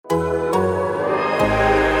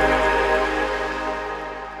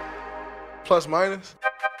plus minus.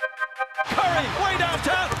 Curry, way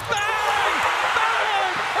downtown. Bang!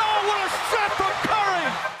 Bang! Oh, what a shot from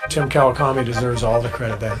Curry! Tim Kawakami deserves all the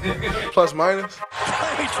credit there. Plus minus.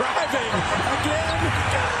 Curry driving again. Good!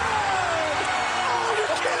 Oh,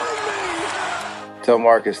 you're kidding me! Tell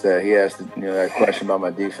Marcus that he asked that question about my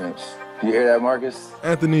defense. You hear that, Marcus?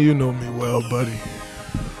 Anthony, you know me well, buddy.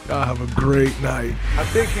 Y'all have a great night. I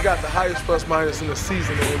think he got the highest plus minus in the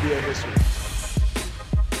season in NBA history.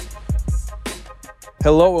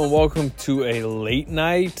 Hello and welcome to a late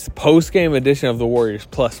night post-game edition of the Warriors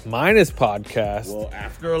Plus Minus podcast. Well,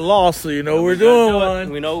 after a loss, so you know we're doing one.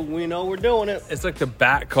 We know we're doing it. It's like the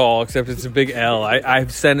bat call, except it's a big L.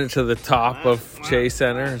 I've sent it to the top of Chase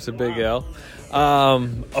Center. It's a big L.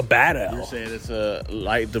 A bat L. You're saying it's a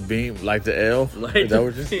light the beam, like the L? Is that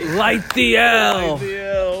what you're saying? Light the L. Light the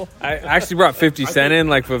L. I actually brought 50 Cent in,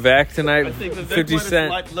 like Vivek tonight. I think 50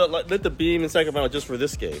 Cent. Lit the beam in Sacramento just for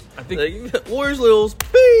this game. I think Warriors Littles,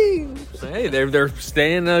 bing! Hey, they're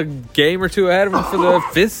staying a game or two ahead of him for the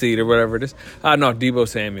fifth seed or whatever it is. No, Debo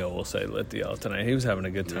Samuel will say lit the L tonight. He was having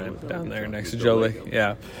a good time down there next to Joe Lake.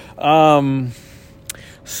 Yeah.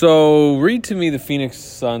 So read to me the Phoenix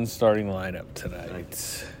Suns starting lineup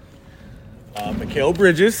tonight. Mikal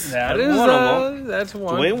Bridges. That That's is one of them. that's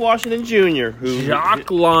one. Dwayne Washington Jr., who Jacques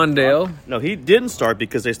Londale. No, he didn't start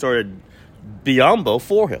because they started Biyombo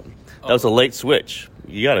for him. That was a late switch.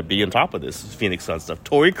 You got to be on top of this Phoenix Suns stuff.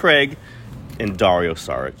 Torrey Craig and Dario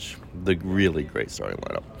Saric, the really great starting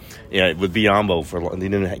lineup. Yeah, with Biyombo, they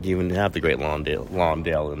didn't even have the great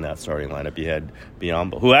Londale in that starting lineup. You had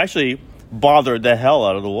Biyombo, who actually bothered the hell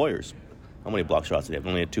out of the Warriors. How many block shots did he have?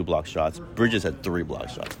 Only had 2 block shots. Bridges had 3 block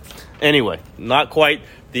shots. Anyway, not quite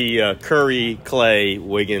the Curry, Clay,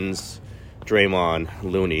 Wiggins, Draymond,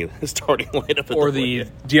 Looney starting lineup. Or the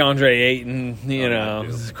DeAndre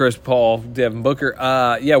Ayton, Chris Paul, Devin Booker.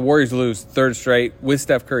 Warriors lose third straight with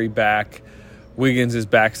Steph Curry back. Wiggins is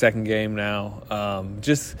back second game now.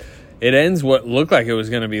 It ends what looked like it was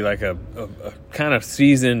going to be like a kind of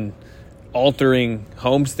season altering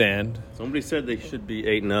homestand. Somebody said they should be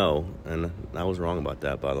 8-0, and I was wrong about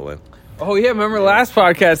that, by the way. Oh yeah, remember last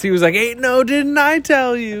podcast he was like 8-0, didn't I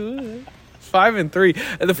tell you? 5-3.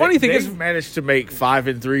 And the funny thing is, managed to make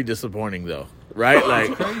 5-3 disappointing though, right?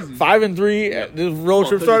 Like 5-3, the road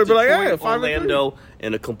trip started, but like, hey, 5-3. Orlando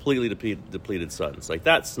and a completely depleted Suns. Like,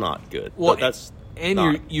 that's not good. well, that's and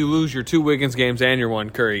not. you lose your 2 Wiggins games and your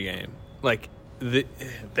 1 Curry game. Like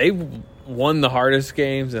they won the hardest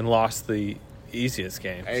games and lost the easiest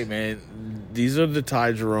games. Hey man, these are the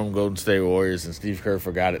Ty Jerome Golden State Warriors, and Steve Kerr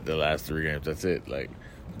forgot it the last 3 games. That's it. Like,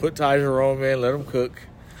 put Ty Jerome in, let him cook.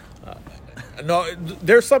 No,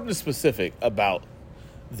 there's something specific about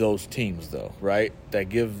those teams, though, right? That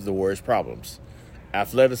give the Warriors problems: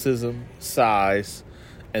 athleticism, size,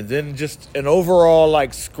 and then just an overall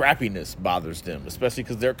like scrappiness bothers them, especially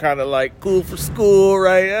because they're kind of like cool for school,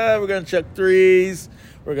 right? We're gonna chuck threes,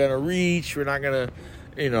 we're gonna reach, we're not gonna,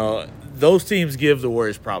 those teams give the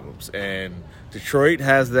Warriors problems, and Detroit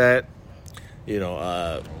has that.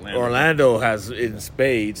 Orlando has it in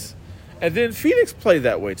spades. And then Phoenix played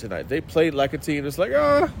that way tonight. They played like a team that's like,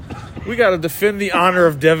 we got to defend the honor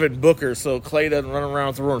of Devin Booker so Clay doesn't run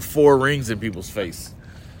around throwing 4 rings in people's face.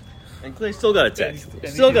 And Clay still got a text.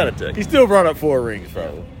 He still brought up 4 rings,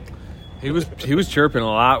 bro. He was chirping a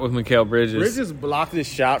lot with Mikal Bridges. Bridges blocked his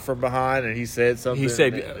shot from behind, and he said something. He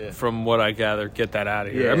said, from what I gather, get that out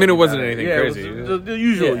of here. It wasn't anything crazy. It was the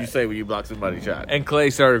usual you say when you block somebody's shot. And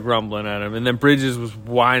Clay started grumbling at him. And then Bridges was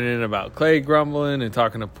whining about Clay grumbling and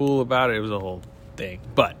talking to Poole about it. It was a whole thing.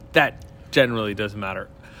 But that generally doesn't matter.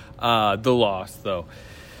 The loss, though.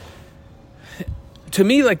 To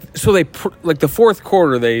me, the fourth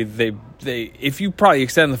quarter, they if you probably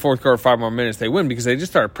extend the fourth quarter 5 more minutes, they win because they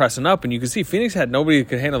just started pressing up, and you can see Phoenix had nobody who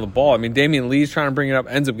could handle the ball. I mean, Damian Lee's trying to bring it up,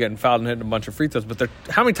 ends up getting fouled and hitting a bunch of free throws. But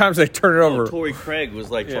how many times they turn it over? Torrey Craig was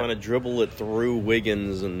trying to dribble it through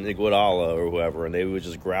Wiggins and Iguodala or whoever, and they would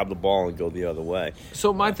just grab the ball and go the other way.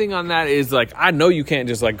 So my thing on that is I know you can't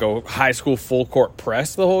just go high school full court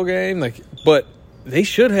press the whole game, but they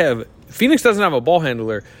should have. Phoenix doesn't have a ball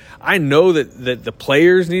handler. I know that the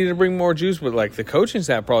players needed to bring more juice, but the coaching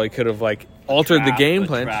staff probably could have altered the game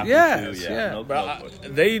plan. Yes, yeah.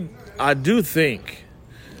 I do think,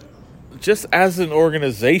 just as an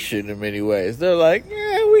organization, in many ways, they're like,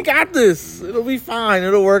 we got this. It'll be fine.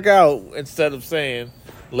 It'll work out. Instead of saying,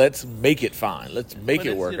 let's make it fine. Let's make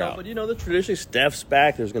it work out. But traditionally Steph's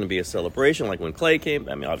back. There's going to be a celebration, like when Clay came.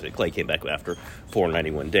 I mean, obviously Clay came back after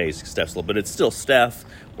 491 days. Steph's, but it's still Steph.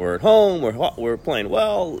 We're at home. We're playing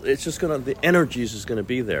well. It's just the energy is just going to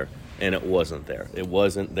be there, and it wasn't there. It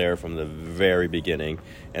wasn't there from the very beginning,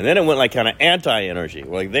 and then it went like kind of anti-energy.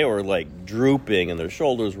 Like they were like drooping, and their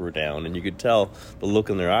shoulders were down, and you could tell the look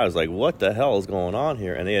in their eyes, like what the hell is going on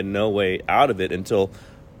here? And they had no way out of it until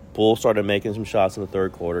Poole started making some shots in the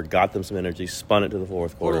third quarter, got them some energy, spun it to the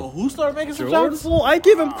fourth quarter. Well, who started making some shots? Well, I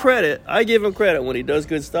give him credit. when he does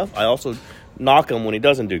good stuff. I also knock him when he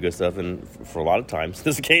doesn't do good stuff, and for a lot of times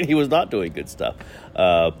this game he was not doing good stuff.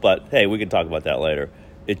 But hey, we can talk about that later.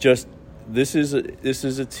 This is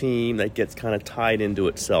a team that gets kind of tied into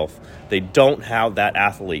itself. They don't have that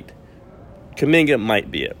athlete. Kuminga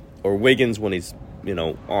might be it, or Wiggins when he's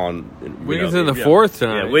on. Wiggins in the fourth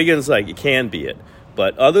tonight. Yeah, Wiggins it can be it.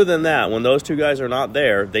 But other than that, when those two guys are not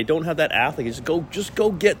there, they don't have that athlete. Just go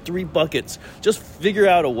get 3 buckets. Just figure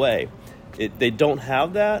out a way. They don't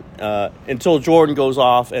have that until Jordan goes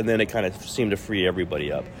off, and then it kind of seemed to free everybody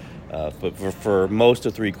up. But for most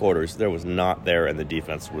of 3 quarters, there was not there, and the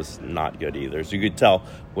defense was not good either. So you could tell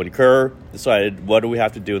when Kerr decided, what do we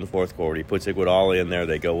have to do in the fourth quarter? He puts Iguodala in there.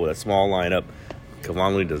 They go with a small lineup.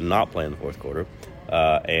 Kevon Looney does not play in the fourth quarter.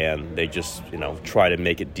 And they just, try to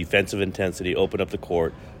make it defensive intensity, open up the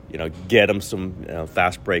court, get them some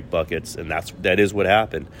fast break buckets, and that is what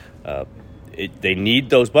happened. They need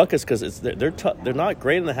those buckets because they're not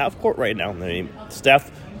great in the half court right now. I mean, Steph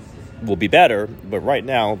will be better, but right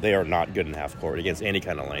now they are not good in half court against any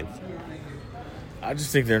kind of length. I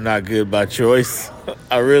just think they're not good by choice.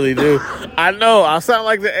 I really do. I know. I sound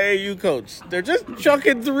like the AAU coach. They're just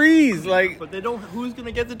chucking threes, but they don't. Who's going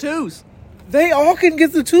to get the twos? They all can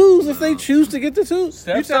get the twos if they choose to get the twos.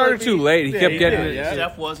 Steph started too late. He kept getting it. Yeah.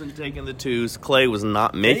 Steph wasn't taking the twos. Clay was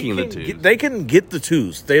not making the twos. They can get the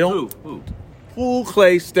twos. They don't. Who? Poole,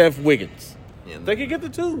 Clay, Steph, Wiggins. Yeah. They can get the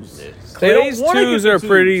twos. Clay's twos are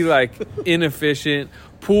pretty inefficient.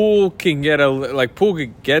 Poole can Poole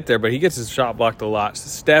could get there, but he gets his shot blocked a lot.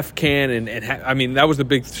 Steph can, and that was the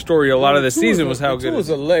big story. A lot of the season was how good. It was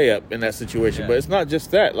a layup in that situation, but it's not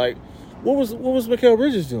just that. What was Mikal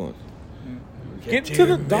Bridges doing? Get to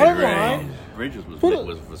the dotted line. Bridges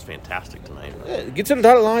was fantastic tonight. Yeah, get to the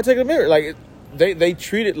dotted line, take a mirror. They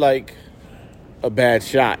treat it like a bad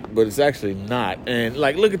shot, but it's actually not. And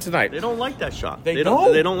look at tonight. They don't like that shot. They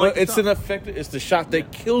don't. They don't like. It's an effective. It's the shot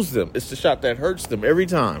that kills them. It's the shot that hurts them every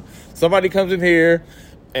time. Somebody comes in here,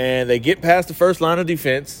 and they get past the first line of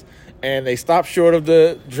defense, and they stop short of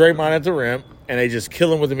the Draymond at the rim, and they just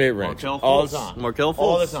kill him with the mid range all the time. Markelle Fultz.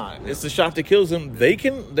 All the time. It's the shot that kills them. They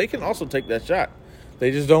can also take that shot. They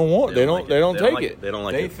just don't want. They don't take it. They don't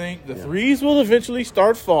like it. They think the threes will eventually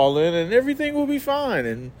start falling, and everything will be fine.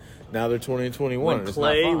 And now they're 20 and 21. When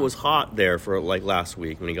Clay was hot there for last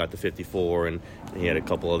week when he got to 54 and he had a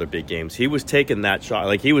couple other big games, he was taking that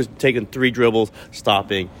shot. He was taking 3 dribbles,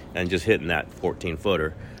 stopping, and just hitting that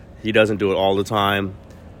 14-footer. He doesn't do it all the time.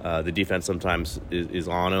 The defense sometimes is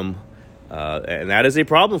on him. And that is a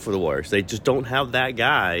problem for the Warriors. They just don't have that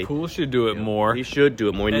guy. Poole should do it more. He should do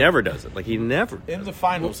it more. He never does it. He never does. In the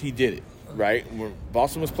finals, he did it, right? When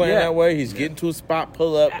Boston was playing that way, he's getting to a spot,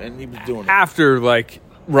 pull up, and he was doing it. After,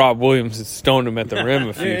 Rob Williams had stoned him at the rim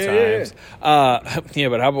a few times. But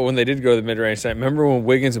how about when they did go to the mid-range side? Remember when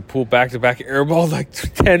Wiggins and Poole back-to-back airballed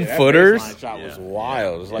 10-footers? That shot was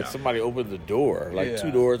wild. It was somebody opened the door,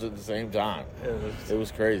 2 doors at the same time. It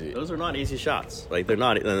was crazy. Those are not easy shots. They're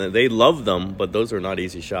not. They love them, but those are not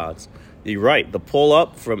easy shots. You're right. The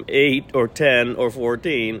pull-up from 8 or 10 or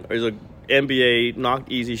 14 is a NBA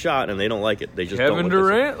knocked easy shot, and they don't like it. They just Kevin don't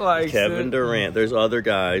Durant likes it. Kevin Durant. There's other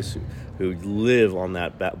guys who live on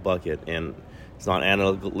that bucket, and it's not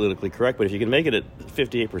analytically correct, but if you can make it at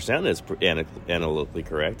 58%, it's analytically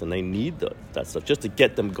correct, and they need that stuff just to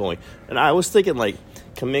get them going. And I was thinking,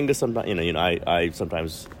 Kuminga sometimes, I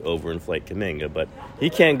sometimes overinflate Kuminga, but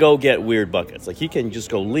he can't go get weird buckets. He can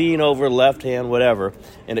just go lean over, left hand, whatever,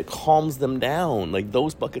 and it calms them down.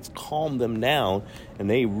 Those buckets calm them down, and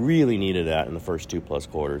they really needed that in the first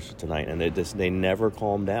 2+ quarters tonight, and they never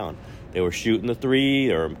calmed down. They were shooting the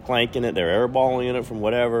 3 or clanking it. They're airballing it from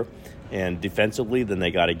whatever. And defensively, then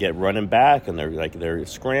they got to get running back, and they're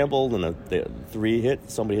scrambled, and the 3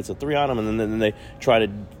 hit. Somebody hits a 3 on them, and then they try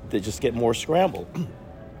to just get more scrambled.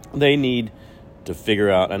 They need to figure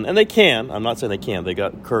out, and they can. I'm not saying they can't. They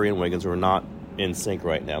got Curry and Wiggins who are not in sync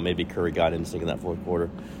right now. Maybe Curry got in sync in that fourth quarter.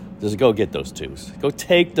 Just go get those 2s. Go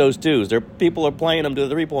take those 2s. People are playing them to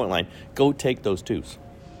the 3-point line. Go take those 2s.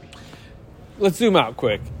 Let's zoom out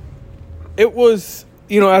quick. It was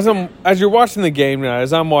as you're watching the game now,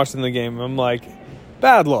 as I'm watching the game, I'm like,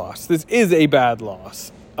 bad loss. This is a bad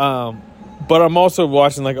loss. But I'm also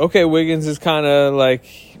watching like, okay, Wiggins is kind of like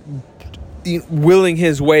willing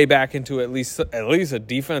his way back into at least a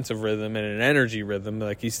defensive rhythm and an energy rhythm.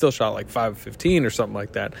 Like he still shot like 5 of 15 or something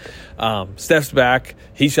like that. Steph's back.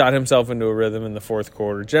 He shot himself into a rhythm in the fourth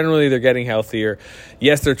quarter. Generally, they're getting healthier.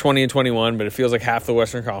 Yes, they're 20-21, but it feels like half the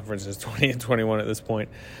Western Conference is 20-21 at this point.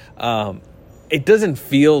 It doesn't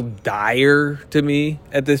feel dire to me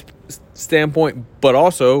at this standpoint, but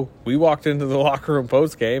also we walked into the locker room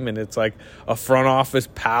post game and it's like a front office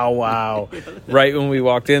powwow right when we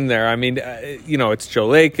walked in there. I mean, it's Joe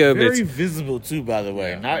Lacob. Very visible too, by the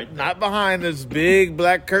way. Not behind this big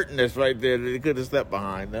black curtain that's right there that they could have stepped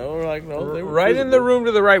behind. No, they were right visible. in the room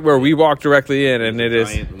to the right where we walked directly in, and it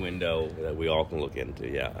is a giant window that we all can look into.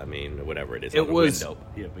 Yeah, I mean, whatever it is. It was window.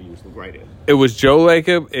 Yeah, but you just look right in. It was Joe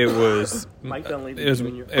Lacob. It was Mike Dunleavy.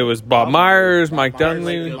 It was Bob Myers, Mike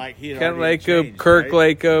Dunleavy, Kent Lacob, Kirk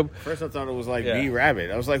Lacob. First, I thought it was like B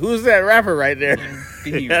Rabbit. I was like, "Who's that rapper right there?"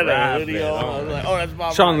 B Had a Rabbit. hoodie on. I was like, "Oh, that's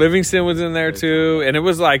Bob." Sean Myers. Livingston was in there too, and it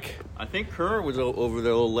was like, I think Kerr was over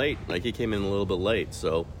there a little late. Like he came in a little bit late,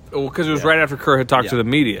 so because it was right after Kerr had talked to the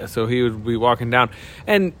media, so he would be walking down,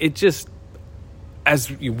 and it just,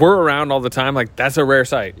 as we're around all the time, like that's a rare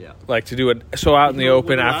sight. Yeah. Like to do it so out in the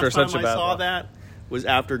open after such a I bad. saw that was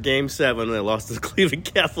after Game 7 when they lost to the Cleveland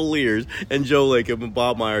Cavaliers, and Joe Lacob and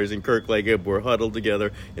Bob Myers and Kirk Lacob were huddled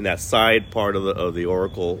together in that side part of the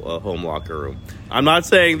Oracle home locker room. I'm not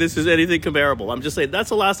saying this is anything comparable. I'm just saying that's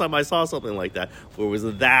the last time I saw something like that, where it was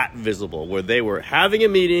that visible, where they were having a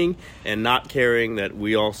meeting and not caring that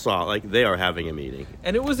we all saw. Like, they are having a meeting.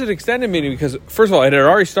 And it was an extended meeting because, first of all, it had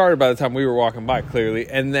already started by the time we were walking by, clearly,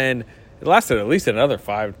 and then it lasted at least another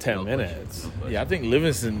 5-10 minutes. Yeah, I think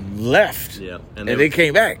Livingston left. Yeah, and they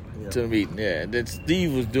came back to the meeting. Yeah, and then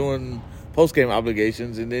Steve was doing post-game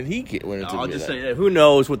obligations, and then he went into I'll the just meeting. say, who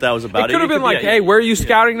knows what that was about. It could have been like, hey, where are you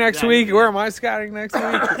scouting next week? Where am I scouting next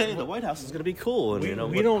week? Hey, the White House is going to be cool. And,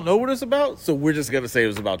 we don't know what it's about, so we're just going to say it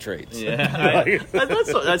was about trades. Yeah,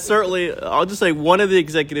 that's certainly. I'll just say one of the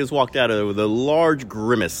executives walked out of there with a large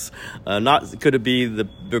grimace. Could it be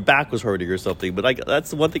their back was hurting or something? But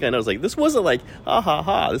that's the one thing I noticed. Like, this wasn't like ha ha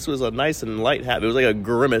ha. This was a nice and light habit. It was like a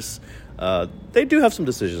grimace. They do have some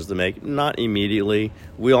decisions to make. Not immediately.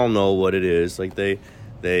 We all know what it is. Like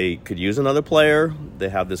they could use another player. They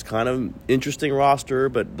have this kind of interesting roster,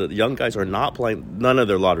 but the young guys are not playing. None of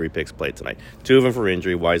their lottery picks played tonight. 2 of them for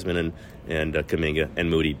injury: Wiseman and Kuminga, and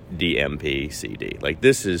Moody DMP CD. Like,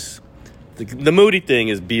 this is the Moody thing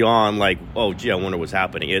is beyond like, oh gee, I wonder what's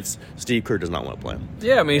happening. It's Steve Kerr does not want to play him.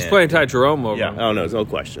 Yeah, I mean he's playing Ty Jerome over him. Oh no, there's no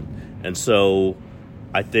question. And so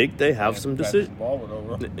I think they have some decisions.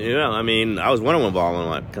 Yeah, I mean, I was wondering when Baldwin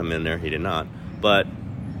might come in there. He did not. But,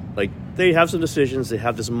 like, they have some decisions. They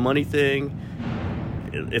have this money thing.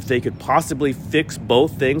 If they could possibly fix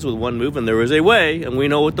both things with one move, and there is a way, and we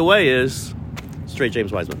know what the way is, straight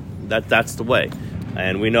James Wiseman. That's the way.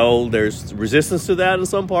 And we know there's resistance to that in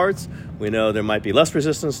some parts. We know there might be less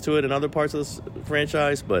resistance to it in other parts of this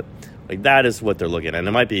franchise. But, like, that is what they're looking at. And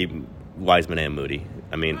it might be Wiseman and Moody.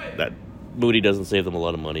 I mean, that Moody doesn't save them a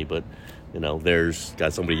lot of money, but there's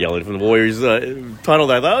got somebody yelling from the Warriors tunnel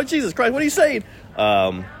there. Oh, Jesus Christ, what are you saying?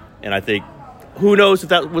 And I think, who knows if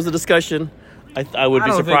that was a discussion? I would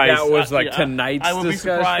be surprised. Think that was like tonight's discussion. I would be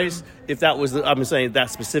surprised if that was. I'm saying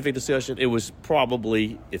that specific discussion. It was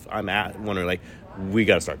probably, if I'm wondering, like, we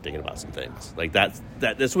got to start thinking about some things. Like that's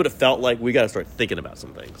what it felt like. We got to start thinking about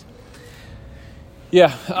some things.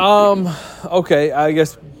 Yeah. Okay. I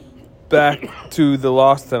guess. Back to the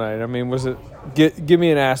loss tonight. I mean, was it? Give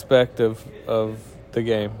me an aspect of the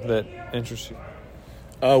game that interests you.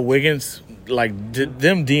 Wiggins, like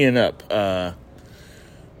them D'ing up. I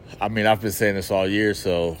mean, I've been saying this all year,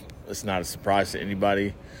 so it's not a surprise to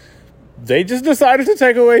anybody. They just decided to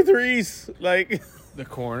take away threes, like the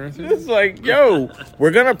corner. It's like, yo,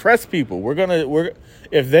 we're gonna press people.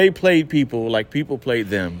 If they played people like people played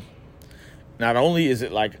them. Not only is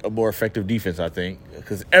it like a more effective defense, I think,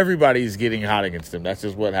 because everybody's getting hot against them. That's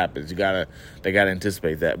just what happens. They gotta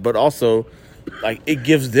anticipate that. But also, like, it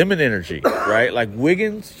gives them an energy, right? Like,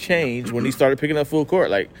 Wiggins changed when he started picking up full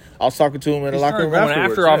court. Like, I was talking to him in the locker room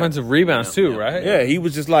after offensive rebounds too, right? Yeah, he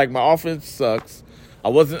was just like, my offense sucks.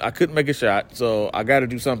 I couldn't make a shot, so I got to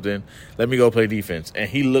do something. Let me go play defense. And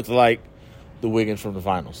he looked like the Wiggins from the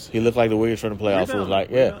finals. He looked like the Wiggins from the playoffs. It was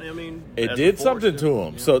like, I mean, it did something to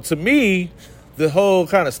him. Yeah. So to me, the whole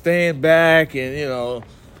kind of stand back and,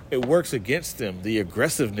 it works against them. The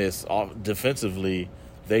aggressiveness defensively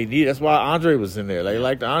they need. That's why Andre was in there. They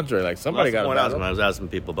liked Andre. Like, somebody got to. When I was asking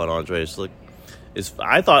people about Andre, it's like,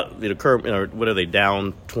 I thought, what are they,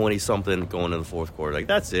 down 20-something going in the fourth quarter? Like,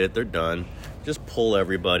 that's it. They're done. Just pull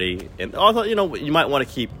everybody. And I thought, you might want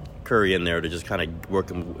to keep Curry in there to just kind of work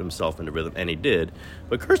himself into rhythm, and he did.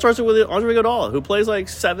 But Kerr starts it with Andre Iguodala, who plays like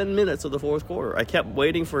 7 minutes of the fourth quarter. I kept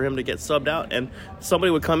waiting for him to get subbed out, and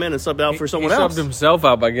somebody would come in and sub out for someone else. He subbed himself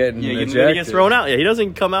out by getting ejected. He gets thrown out. Yeah, he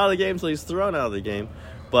doesn't come out of the game until he's thrown out of the game.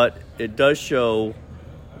 But it does show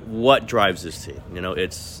what drives this team.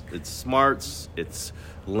 It's smarts, it's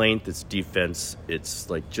length, it's defense, it's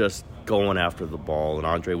like just going after the ball, and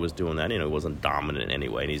Andre was doing that. He wasn't dominant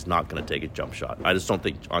anyway, and he's not going to take a jump shot. I just don't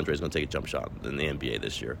think Andre's going to take a jump shot in the NBA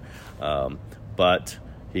this year. But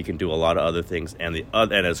he can do a lot of other things, and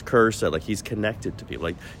as Kerr said, like, he's connected to people.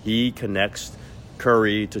 Like, he connects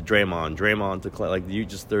Curry to Draymond to Clay. Like,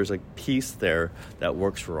 there's a piece there that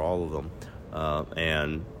works for all of them.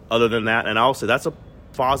 And other than that, and I'll say that's a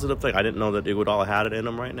positive thing. I didn't know that Iguodala had it in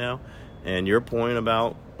him right now. And your point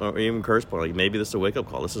about, or even Kerr's point, like, maybe this is a wake-up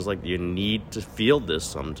call. This is like, you need to field this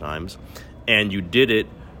sometimes. And you did it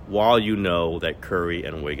while you know that Curry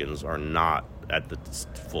and Wiggins are not at the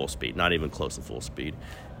full speed, not even close to full speed.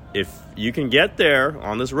 If you can get there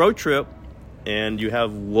on this road trip and you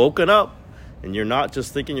have woken up and you're not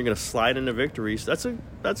just thinking you're going to slide into victories, that's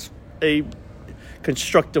a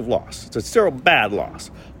constructive loss. It's still a bad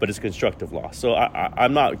loss, but it's a constructive loss. So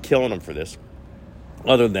I'm not killing them for this,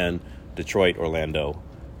 other than Detroit, Orlando,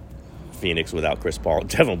 Phoenix without Chris Paul,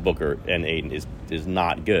 Devin Booker, and Ayton is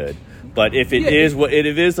not good. But if it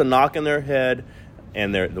is a knock in their head,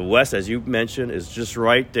 and the West, as you mentioned, is just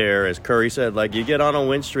right there. As Curry said, like, you get on a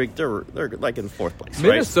win streak, they're like in fourth place.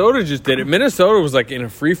 Minnesota just did it. Minnesota was like in a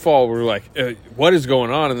free fall. We were like, what is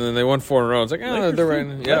going on? And then they won 4 in a row. It's like, they're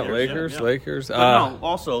right. Yeah, Lakers. No,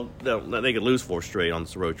 also, they could lose 4 straight on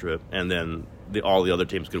this road trip, and then all the other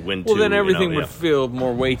teams could win too. Well, then everything would feel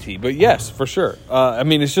more weighty. But yes, for sure.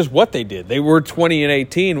 It's just what they did. They were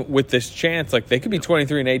 20-18 with this chance. Like, they could be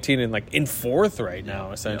 23-18 and like in fourth right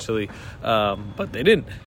now, essentially. But they didn't.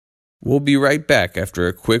 We'll be right back after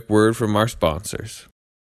a quick word from our sponsors.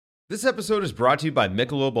 This episode is brought to you by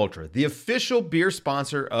Michelob Ultra, the official beer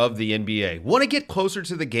sponsor of the NBA. Want to get closer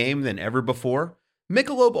to the game than ever before?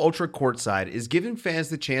 Michelob Ultra Courtside is giving fans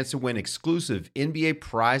the chance to win exclusive NBA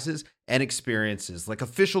prizes and experiences like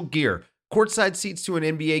official gear, courtside seats to an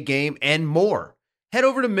NBA game, and more. Head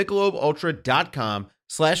over to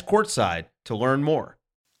MichelobUltra.com/courtside to learn more.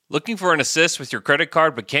 Looking for an assist with your credit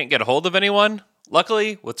card but can't get a hold of anyone?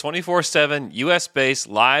 Luckily, with 24/7 US-based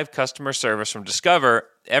live customer service from Discover,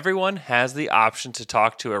 everyone has the option to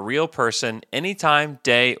talk to a real person anytime,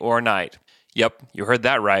 day or night. Yep, you heard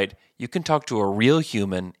that right. You can talk to a real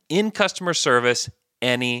human in customer service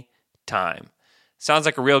anytime. Sounds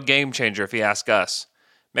like a real game changer if you ask us.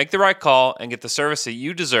 Make the right call and get the service that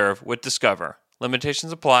you deserve with Discover.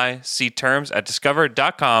 Limitations apply. See terms at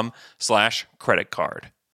discover.com/creditcard.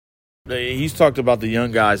 He's talked about the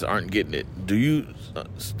young guys aren't getting it. Do you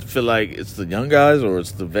feel like it's the young guys or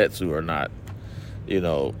it's the vets who are not?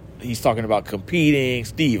 He's talking about competing.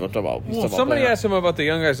 Steve, I'm talking about. Somebody asked him about the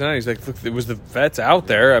young guys tonight. He's like, look, it was the vets out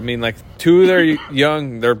there. I mean, like, 2 of their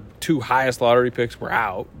their 2 highest lottery picks were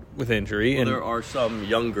out with injury. Well, there are some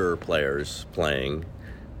younger players playing,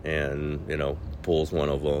 and, Poole's one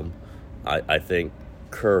of them. I think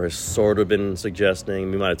Kerr has sort of been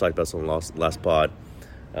suggesting, we might have talked about some last pod,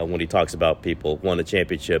 when he talks about people won a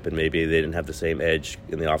championship and maybe they didn't have the same edge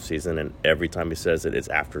in the offseason, and every time he says it, it's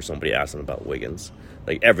after somebody asks him about Wiggins.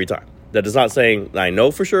 Like, every time. That is not saying I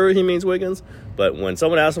know for sure he means Wiggins, but when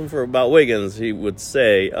someone asks him about Wiggins, he would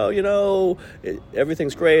say,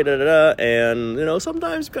 everything's great, and,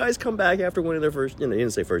 sometimes guys come back after winning their first, he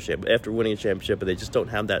didn't say first champ, but after winning a championship, but they just don't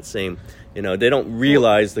have that same, they don't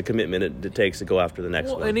realize the commitment it takes to go after the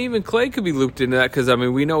next one. And even Clay could be looped into that because,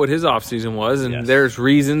 we know what his offseason was, and there's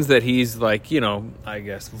reasons that he's, like, I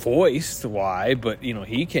guess, voiced why, but,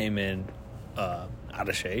 he came in out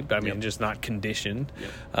of shape. Just not conditioned.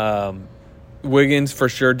 Wiggins, for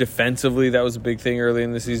sure, defensively, that was a big thing early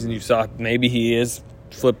in the season. You saw maybe he is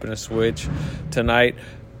flipping a switch tonight.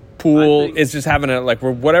 Poole is just having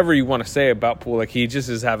whatever you want to say about Poole, he just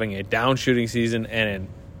is having a down shooting season and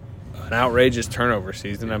an outrageous turnover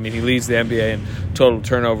season. He leads the NBA in total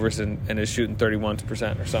turnovers and is shooting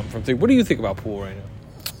 31% or something from 3. What do you think about Poole right now?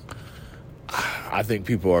 I think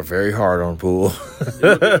people are very hard on Poole.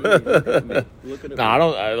 Look at me. No, I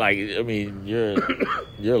don't.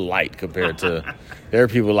 You're light compared to. There are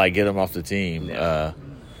people get him off the team.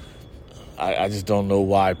 I just don't know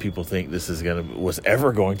why people think this was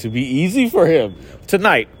ever going to be easy for him.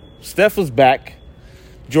 Tonight, Steph was back.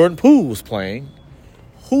 Jordan Poole was playing.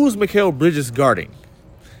 Who's Mikal Bridges guarding?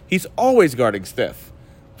 he's always guarding Steph.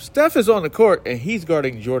 Steph is on the court, and he's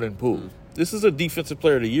guarding Jordan Poole. This is a Defensive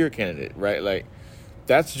Player of the Year candidate, right? Like,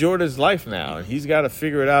 that's Jordan's life now, and he's got to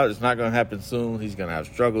figure it out. It's not going to happen soon. He's going to have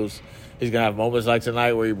struggles. He's going to have moments like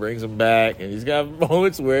tonight where he brings them back, and he's going to have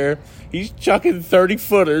moments where he's chucking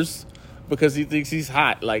 30-footers because he thinks he's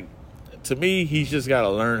hot. Like, to me, he's just got to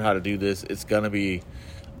learn how to do this. It's going to be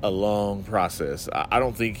a long process.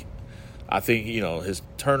 I think, his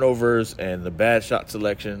turnovers and the bad shot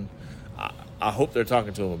selection, I hope they're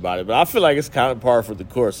talking to him about it. But I feel like it's kind of par for the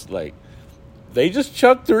course. Like, they just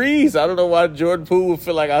chuck threes. I don't know why Jordan Poole would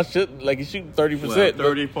feel like I shouldn't. Like, he's shooting 30%.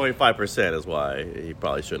 Well, 30.5% is why he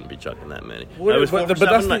probably shouldn't be chucking that many. Well, he was 4 for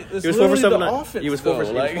 7 tonight. He was 4 for 7 tonight. He was 4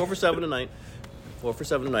 for 7 tonight. 4 for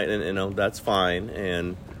 7 tonight, and that's fine.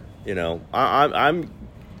 And I'm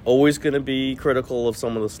always going to be critical of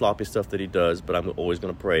some of the sloppy stuff that he does, but I'm always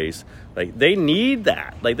going to praise. Like, they need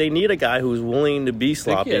that. Like, they need a guy who's willing to be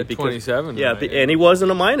sloppy. I think he had 27. Yeah, tonight, and he wasn't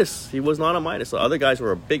a minus. He was not a minus. The other guys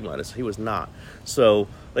were a big minus. He was not. So,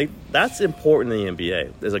 like, that's important in the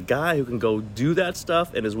NBA. There's a guy who can go do that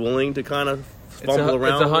stuff and is willing to kind of fumble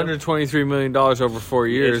around. It's $123 million over 4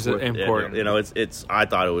 years. It's important. It's. I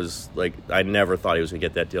thought it was, like, I never thought he was going to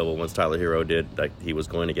get that deal, but once Tyler Hero did, like, he was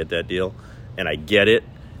going to get that deal. And I get it.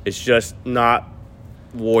 It's just not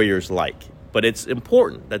Warriors-like. But it's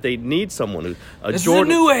important that they need someone who This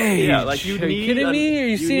Jordan, is a new age. Yeah, like you Are need. you kidding me? Are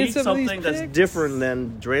you seeing need some of these something that's picks? different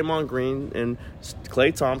than Draymond Green and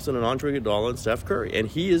Klay Thompson and Andre Iguodala and Steph Curry, and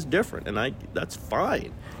he is different, and that's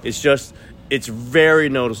fine. It's just it's very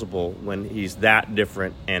noticeable when he's that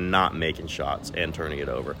different and not making shots and turning it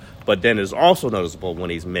over. But then it's also noticeable when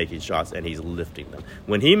he's making shots and he's lifting them.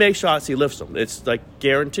 When he makes shots, he lifts them. It's like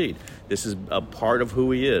guaranteed. This is a part of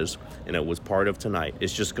who he is, and it was part of tonight.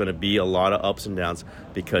 It's just going to be a lot of ups and downs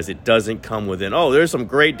because it doesn't come within, there's some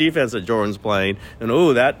great defense that Jordan's playing, and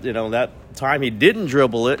that time he didn't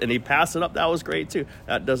dribble it and he passed it up, that was great too.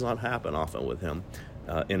 That does not happen often with him.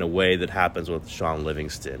 In a way that happens with Sean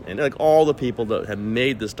Livingston and like all the people that have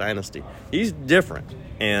made this dynasty. He's different,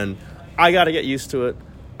 and I got to get used to it.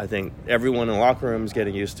 I think everyone in the locker room is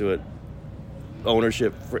getting used to it.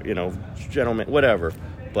 Ownership, gentlemen, whatever.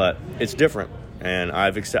 But it's different, and I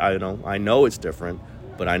know it's different,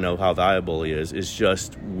 but I know how valuable he is. It's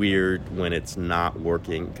just weird when it's not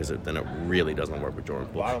working because then it really doesn't work with Jordan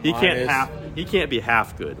Poole. He can't be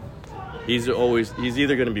half good. He's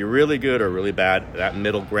either going to be really good or really bad. That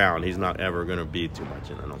middle ground, he's not ever going to be too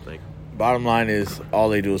much in, I don't think. Bottom line is, all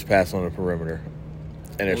they do is pass on the perimeter.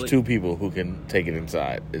 And there's two people who can take it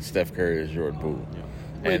inside. It's Steph Curry and Jordan Poole.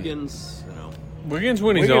 Yeah. Wiggins, Wiggins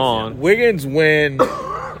when he's on. Wiggins when,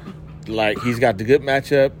 like, he's got the good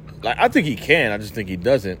matchup. Like, I think he can. I just think he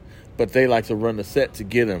doesn't. But they like to run the set to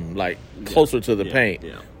get him, like, closer to the paint.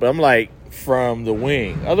 Yeah. But I'm like, from the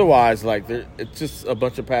wing. Otherwise, like, it's just a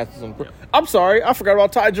bunch of passes. I'm sorry, I forgot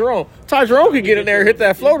about Ty Jerome. Ty Jerome can get in there and hit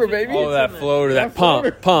that floater, baby. Oh, that floater, that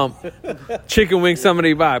pump. Chicken wing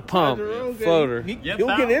somebody by, pump, floater. He'll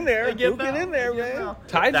get in there. He'll get in there, man.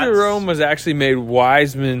 Ty Jerome was actually made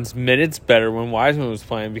Wiseman's minutes better when Wiseman was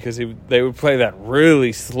playing because they would play that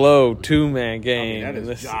really slow two-man game. That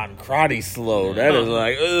is John Crotty slow. That is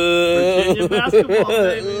like, Virginia basketball,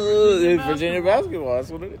 baby. Virginia basketball. That's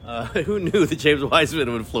what it is. Who knew that James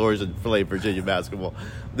Wiseman would flourish and play Virginia basketball?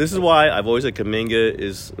 This is why I've always said Kuminga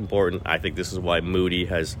is important. I think this is why Moody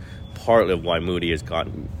has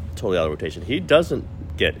gotten totally out of rotation. He doesn't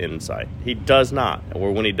get inside. He does not.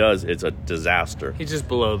 Or when he does, it's a disaster. He's just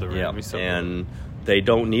below the rim. Yeah. And they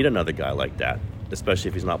don't need another guy like that, especially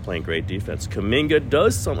if he's not playing great defense. Kuminga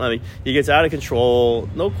does something. I mean, he gets out of control,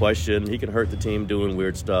 no question. He can hurt the team doing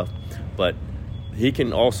weird stuff. But he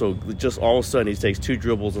can also, just all of a sudden, he takes two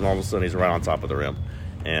dribbles and all of a sudden he's right on top of the rim.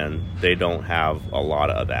 And they don't have a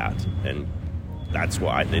lot of that. And that's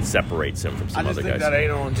why it separates him from some other guys. I just think that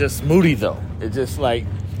ain't on just Moody, though. It's just like,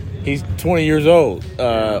 he's 20 years old.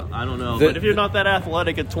 I don't know. But if you're not that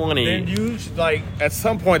athletic at 20. Then you, like, at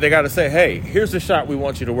some point, they got to say, hey, here's the shot we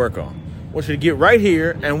want you to work on. I want you to get right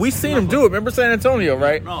here. And we seen him do it. Remember San Antonio,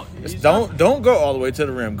 right? No, don't go all the way to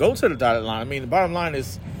the rim. Go to the dotted line. I mean, the bottom line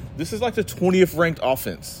is, this is like the 20th ranked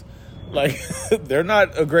offense. Like, they're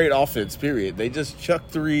not a great offense, period. They just chuck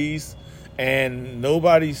threes, and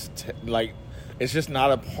nobody's, it's just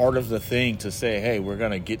not a part of the thing to say, hey, we're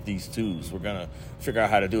going to get these twos. We're going to figure out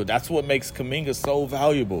how to do it. That's what makes Kuminga so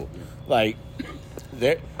valuable. Like,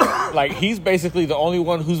 he's basically the only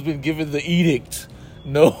one who's been given the edict.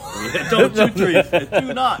 No. Don't shoot threes.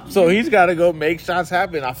 Do not. So he's got to go make shots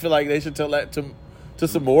happen. I feel like they should tell that to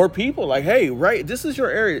some more people. Like, hey, right, this is your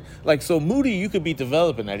area. Like, so Moody, you could be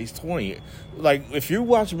developing that. He's 20. Like, if you're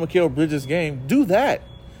watching Mikal Bridges' game, do that.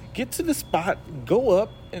 get to the spot, go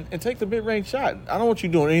up, and take the mid-range shot. I don't want you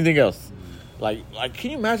doing anything else. Like,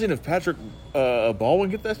 can you imagine if Patrick Baldwin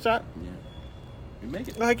get that shot? Yeah. You make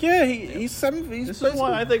it. Like, yeah, he's 7. This is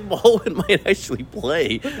why I think Baldwin might actually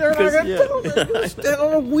play. They're not gonna stand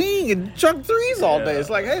on a wing and chuck threes all day.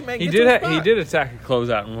 It's like, hey man, he did attack a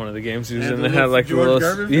closeout in one of the games. He was in there, had like a little.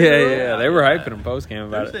 Yeah. They were hyping him post game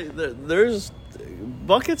about it. There's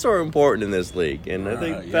buckets are important in this league, and I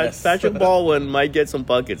think Patrick Baldwin might get some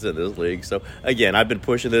buckets in this league. So again, I've been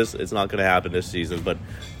pushing this. It's not going to happen this season, but.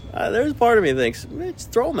 There's part of me that thinks,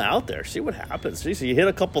 just throw them out there, see what happens. See, so you hit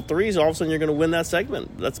a couple threes, all of a sudden you're going to win that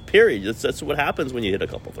segment. That's period. That's what happens when you hit a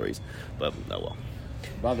couple threes. But oh well.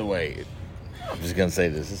 By the way, I'm just going to say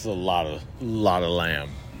this. It's a lot of Lamb.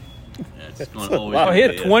 He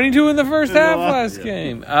had 22 in the first half last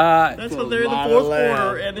game. That's what they're in the fourth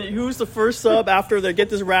quarter. And who's the first sub after they get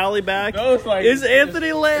this rally back? No, it's like, is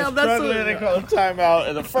Anthony Lamb. That's they call a timeout.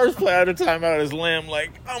 And the first play out of timeout is Lamb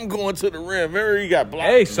like, I'm going to the rim. Remember, he got blocked.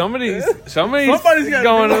 Hey, somebody's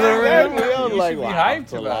going to the rim. I'm like, wow,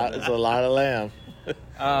 it's a lot of Lamb.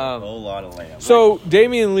 A whole lot of Lamb. So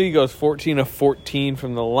Damian Lee goes 14 of 14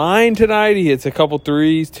 from the line tonight. He hits a couple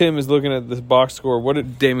threes. Tim is looking at this box score. What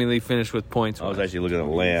did Damian Lee finish with points? I was actually looking at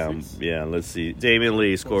Lamb. Yeah, let's see. Damian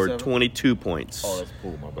Lee scored 22 points. Oh, that's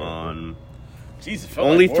cool, my bad. Jesus,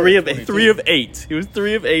 only like 3 of 8. He was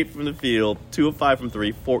 3 of 8 from the field, 2 of 5 from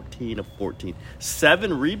 3, 14 of 14,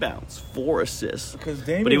 7 rebounds, 4 assists.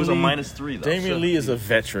 But he was a -3 though. Damian Lee is a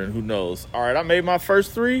veteran who knows. All right, I made my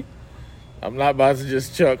first 3. I'm not about to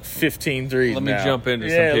just chuck 15 threes. Let me jump into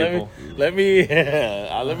some people. Let me use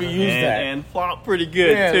that. And flop pretty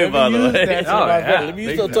good, too, by the way. Let me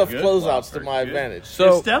use those tough closeouts to my advantage.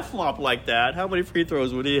 So, if Steph flopped like that, how many free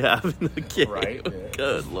throws would he have in the game? Right. Yeah.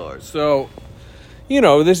 Good Lord. So,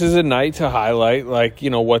 this is a night to highlight,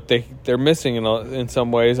 what they're missing in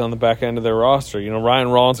some ways on the back end of their roster. Ryan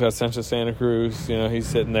Rollins got sent to Santa Cruz. He's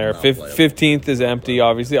sitting there. 15th is empty,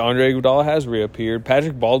 obviously. Andre Iguodala has reappeared.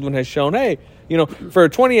 Patrick Baldwin has shown, for a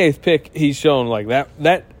 28th pick, he's shown like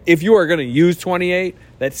that if you are going to use 28,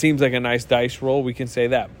 that seems like a nice dice roll. We can say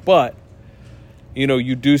that. But,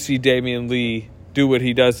 you do see Damian Lee do what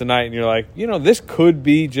he does tonight, and you're like, this could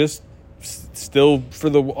be just still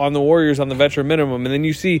on the Warriors on the veteran minimum. And then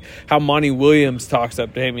you see how Monty Williams talks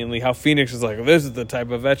up Damian Lee, how Phoenix is like, this is the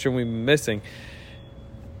type of veteran we've been missing.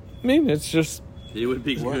 I mean, it's just he would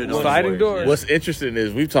be good. Sliding doors. What's interesting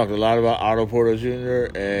is we've talked a lot about Otto Porter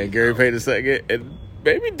Jr. and Gary Payton II, and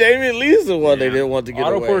maybe Damian Lee is the one they didn't want to get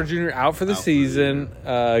away. Otto Porter Jr. out for the season.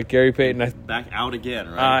 Gary Payton back out again,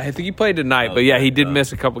 right? I think he played tonight, but he did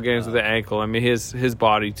miss a couple games with the ankle. I mean, his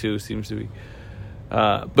body too seems to be.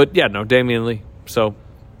 But Damian Lee. So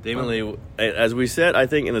Damian Lee, as we said, I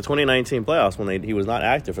think in the 2019 playoffs when he was not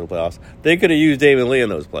active for the playoffs, they could have used Damian Lee in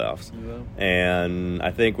those playoffs. Yeah. And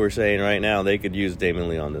I think we're saying right now they could use Damian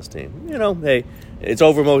Lee on this team. Hey, it's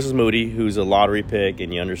over Moses Moody, who's a lottery pick,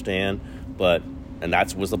 and you understand, and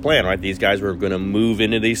that was the plan, right? These guys were going to move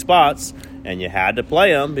into these spots, and you had to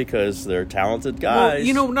play them because they're talented guys.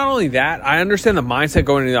 Well, not only that, I understand the mindset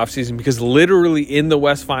going into the offseason because literally in the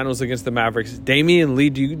West Finals against the Mavericks, Damian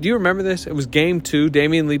Lee, do you remember this? It was game 2.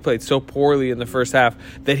 Damian Lee played so poorly in the first half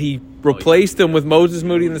that he replaced him with Moses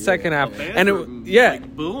Moody in the second half. And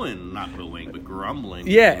booing, not booing, but grumbling.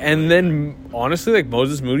 Yeah, and then honestly,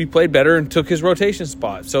 Moses Moody played better and took his rotation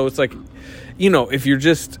spot. So it's like, if you're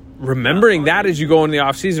just remembering that as you go in the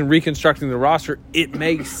offseason, reconstructing the roster, it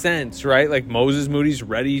makes sense, right? Like Moses Moody's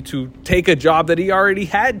ready to take a job that he already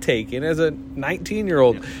had taken as a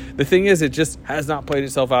 19-year-old. Yeah. The thing is, it just has not played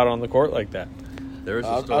itself out on the court like that.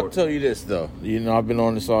 I'll tell you this, though. I've been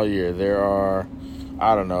on this all year. There are,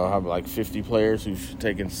 I don't know, like 50 players who've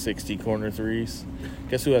taken 60 corner threes.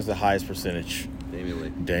 Guess who has the highest percentage?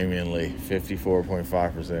 Damian Lee,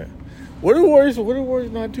 54.5%. What do Warriors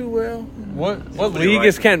not do well? What league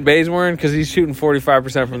is Kent Bazemore in? Because he's shooting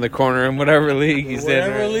 45% from the corner in whatever league he's in.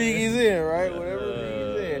 Whatever league he's in, right? Whatever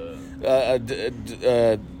league he's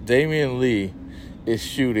in. Damian Lee is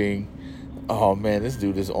shooting. Oh, man, this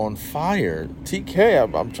dude is on fire.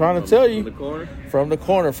 TK, I'm trying to tell you. From the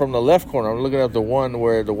corner, from the left corner. I'm looking at the one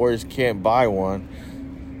where the Warriors can't buy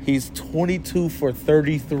one. He's 22 for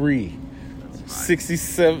 33.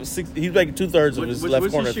 67, 60, he's like 2/3 of his left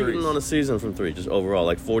corner threes. What's he shooting on the season from 3? Just overall,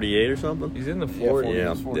 like 48 or something? He's in the 40s.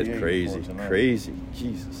 Yeah, that's crazy.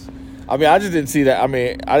 Jesus. I mean, I just didn't see that.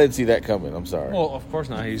 I didn't see that coming. I'm sorry. Well, of course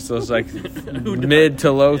not. He's still like mid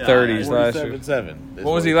to low 30s last year. 47.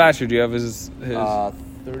 What was he last year? Do you have his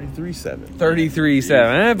 33-7.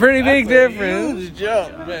 33-7. Pretty big difference. Huge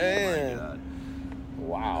jump, man.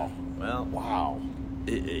 Wow. Well, wow.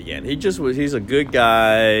 Again, he's a good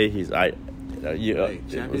guy.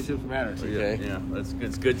 Championships matter. Yeah,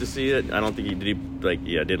 it's good to see it. I don't think he didn't play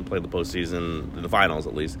the postseason, the finals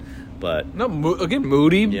at least, but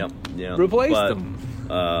Moody replaced him.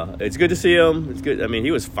 It's good to see him. It's good. I mean,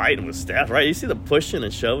 he was fighting with Steph, right? You see them pushing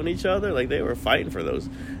and shoving each other, like they were fighting for those,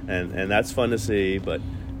 and that's fun to see. But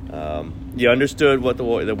you understood what the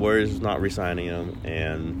Warriors not re-signing him,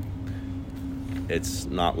 and it's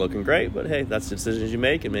not looking great. But hey, that's the decisions you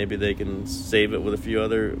make, and maybe they can save it with a few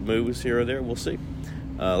other moves here or there. We'll see.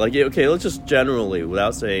 Let's just generally,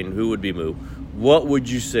 without saying who would be moved, what would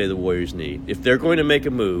you say the Warriors need if they're going to make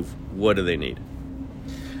a move? What do they need?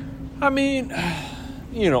 I mean,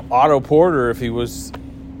 Otto Porter, if he was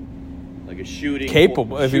like a shooting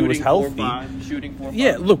capable, if he was healthy, 4-5.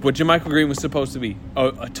 Yeah, look what JaMychal Green was supposed to be: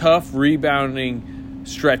 a tough rebounding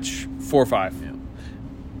stretch 4-5. Yeah.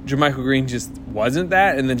 JaMychal Green just wasn't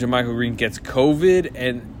that, and then JaMychal Green gets COVID,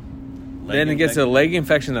 and then it gets a leg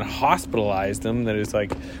infection that hospitalized him. That is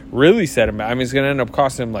like really set him back. I mean, it's going to end up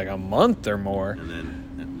costing him like a month or more.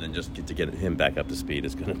 And then just to get him back up to speed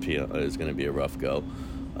is going to be a rough go.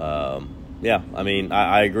 Yeah, I mean,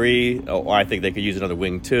 I agree. I think they could use another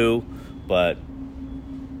wing too, but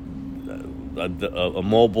a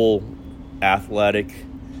mobile, athletic,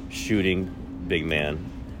 shooting big man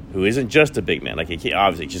who isn't just a big man. Like he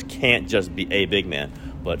obviously just can't just be a big man,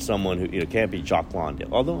 but someone who can't be Jock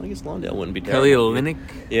Londale. Although I guess Londale wouldn't be Kelly Olynyk.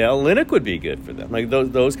 Yeah, Olynyk would be good for them. Like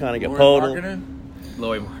those kind of get Podol.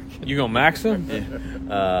 Lauri Markkanen. You gonna max him?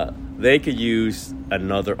 They could use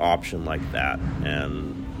another option like that,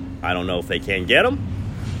 and I don't know if they can get him,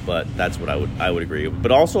 but that's what I would agree.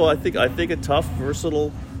 But also, I think a tough,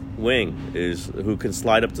 versatile wing is who can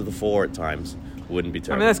slide up to the 4 at times. Wouldn't be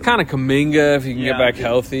terrible. I mean, that's kind of Kuminga if you can get back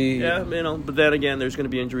healthy. Yeah, but then again, there's going to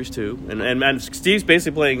be injuries too, and Steve's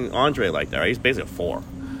basically playing Andre like that. Right? He's basically a 4,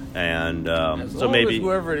 and so maybe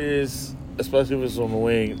whoever it is, especially if it's on the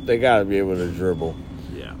wing, they got to be able to dribble.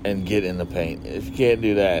 And get in the paint. If you can't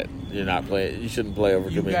do that, you're not playing. You shouldn't play over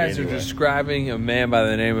Kuminga. You guys are describing a man by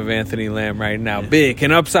the name of Anthony Lamb right now. Big, can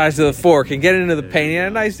upsize to the 4, can get into the paint, and a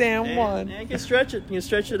nice damn one. And can stretch it. Can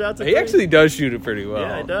stretch it out to He actually does shoot it pretty well.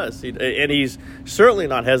 Yeah, he does. And he's certainly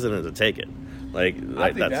not hesitant to take it. I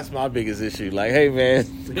think that's my biggest issue. Like, hey man,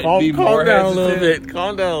 calm down a little bit.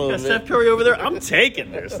 Calm down a little bit. Steph Curry over there. I'm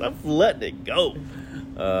taking this. I'm letting it go.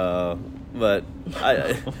 But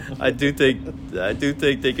I do think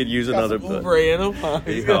they could use another. Oubre in him.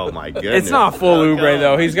 Oh my goodness! It's not full Oubre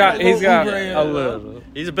though. He's got a little.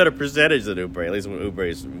 He's a better percentage than Oubre. At least when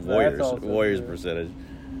Oubre's Warriors percentage.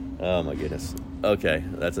 Oh my goodness. Okay,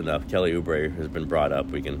 that's enough. Kelly Oubre has been brought up.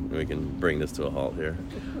 We can bring this to a halt here.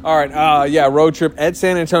 All right. Road trip at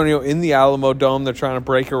San Antonio in the Alamo Dome. They're trying to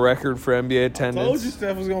break a record for NBA attendance. I told you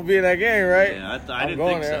Steph was going to be in that game, right? Yeah, I didn't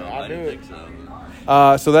think so. I didn't think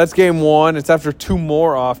so. So that's game 1. It's after 2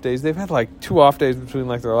 more off days. They've had like 2 off days between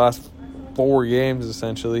like their last 4 games,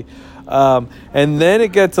 essentially. And then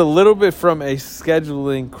it gets a little bit from a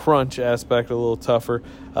scheduling crunch aspect, a little tougher.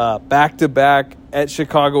 Back-to-back at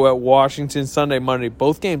Chicago, at Washington, Sunday, Monday.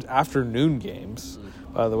 Both games afternoon games,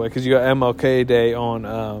 by the way, because you got MLK Day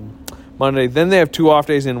on Monday. Then they have 2 off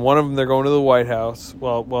days, and one of them they're going to the White House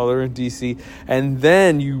while they're in D.C. And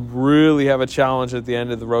then you really have a challenge at the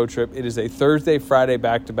end of the road trip. It is a Thursday, Friday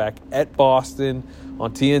back-to-back at Boston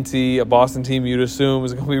on TNT. A Boston team you'd assume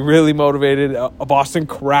is going to be really motivated. A Boston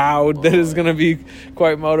crowd that is going to be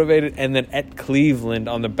quite motivated. And then at Cleveland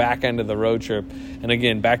on the back end of the road trip. And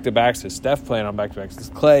again, back-to-backs. Is Steph playing on back-to-backs? Is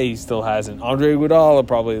Clay still hasn't. Andre Iguodala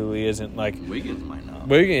probably isn't. Wiggins might not.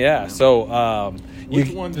 Yeah. So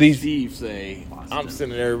which one does Steve say? I'm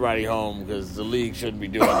sending everybody home because the league shouldn't be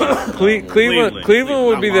doing this. Cleveland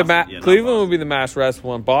would be the mass rest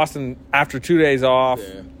one. Boston after 2 days off.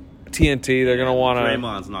 Yeah. TNT, they're going to want to.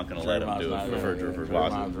 Draymond's not going to let him do it for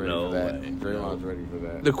Boston. Draymond's ready for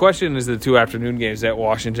that. The question is the 2 afternoon games at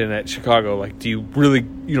Washington, at Chicago. Like, do you really,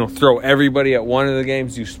 throw everybody at one of the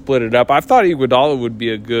games? Do you split it up? I thought Iguodala would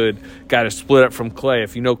be a good guy to split up from Clay.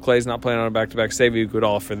 If Clay's not playing on a back-to-back, save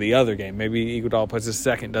Iguodala for the other game. Maybe Iguodala plays the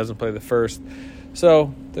second, doesn't play the first.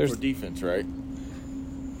 So there's for defense, right?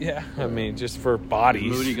 Yeah, I mean, just for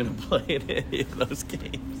bodies. Is Moody going to play in any of those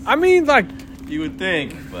games? I mean, you would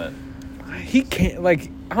think, but he can't.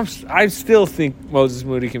 I still think Moses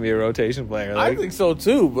Moody can be a rotation player. I think so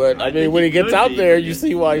too, but I mean, when he gets out there, you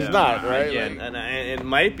see why he's not, right? Yeah, and it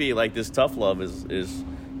might be like this tough love is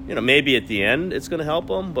maybe at the end it's going to help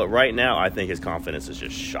him, but right now I think his confidence is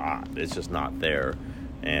just shot. It's just not there,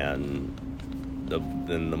 and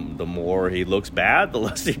the more he looks bad, the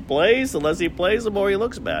less he plays. The less he plays, the more he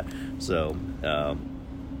looks bad. So.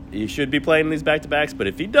 he should be playing these back-to-backs, but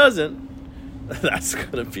if he doesn't, that's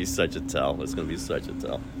going to be such a tell. It's going to be such a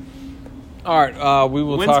tell. All right, we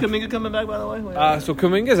will When's talk. Kuminga coming back, by the way? So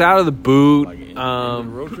Kuminga's out of the boot.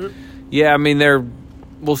 Road trip? Yeah, I mean,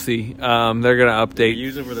 we'll see. They're going to update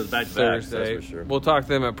Use him for the back-to-backs, Thursday. that's for sure. We'll talk to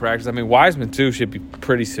them at practice. I mean, Wiseman, too, should be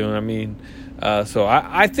pretty soon. I mean, so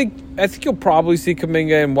I think you'll probably see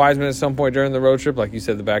Kuminga and Wiseman at some point during the road trip. Like you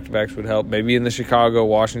said, the back-to-backs would help. Maybe in the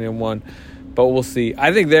Chicago-Washington one. But we'll see.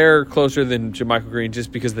 I think they're closer than JaMychal Green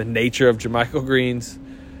just because the nature of JaMychal Green's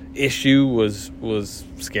issue was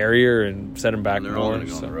scarier and set him back And they're more. all going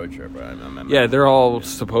to go on the road trip, right? Yeah, they're all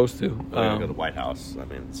supposed to. They're going to go to the White House. I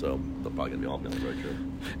mean, so they're probably going to be all on the road trip.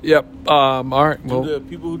 Yep. All right. Well, Do the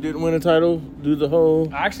people who didn't win a title do the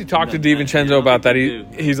whole... I actually talked to DiVincenzo about that.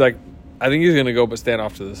 He's like, I think he's going to go, but stand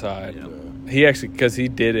off to the side. Yeah. He actually, because he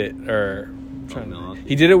did it,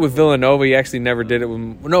 he did it with Villanova. He actually never did it with.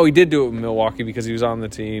 No, he did do it with Milwaukee because he was on the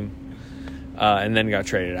team, and then got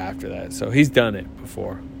traded after that. So he's done it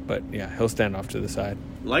before. But yeah, he'll stand off to the side.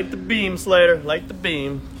 Light the beam, Slater. Light the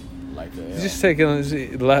beam. Like the He's just taking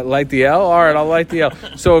light the L. All right, I'll light the L.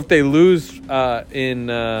 So if they lose in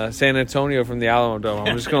San Antonio from the Alamo Dome,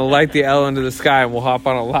 I'm just going to light the L into the sky, and we'll hop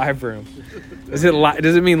on a live room. Does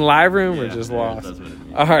it mean live room or just lost? That's what it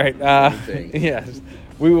means. All right. Yes,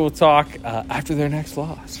 we will talk after their next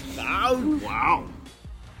loss. Oh, wow.